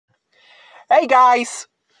Hey guys,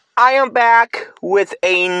 I am back with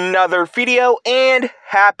another video and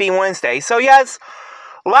happy Wednesday. So yes,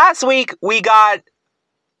 last week we got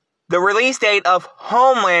the release date of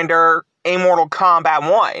Homelander in Mortal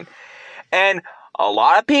Kombat 1. And a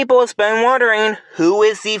lot of people have been wondering who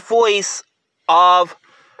is the voice of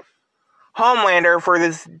Homelander for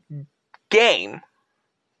this game.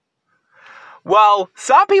 Well,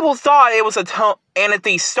 some people thought it was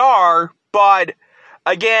Anthony Starr, but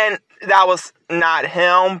again, that was not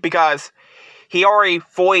him because he already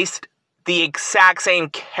voiced the exact same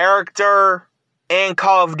character in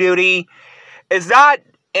Call of Duty. It's not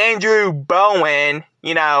Andrew Bowen,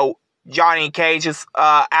 Johnny Cage's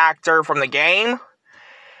actor from the game.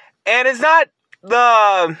 And it's not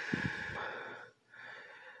the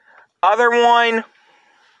other one.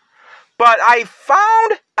 But I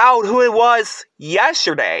found out who it was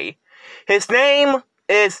yesterday. His name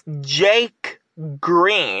is Jake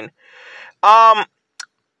Green.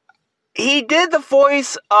 He did the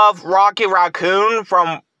voice of Rocket Raccoon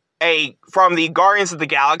from the Guardians of the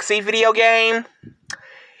Galaxy video game.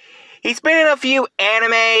 He's been in a few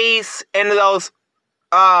animes and those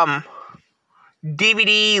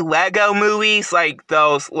DVD Lego movies, like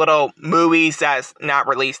those little movies that's not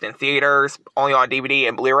released in theaters, only on DVD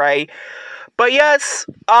and Blu-ray. But yes,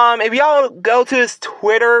 if y'all go to his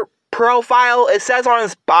Twitter profile, it says on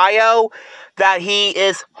his bio that he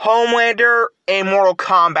is Homelander in Mortal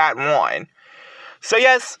Kombat 1. So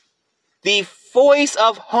yes, the voice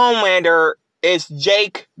of Homelander is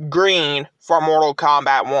Jake Green from Mortal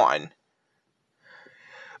Kombat 1.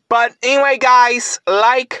 But anyway guys,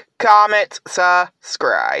 like, comment,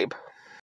 subscribe.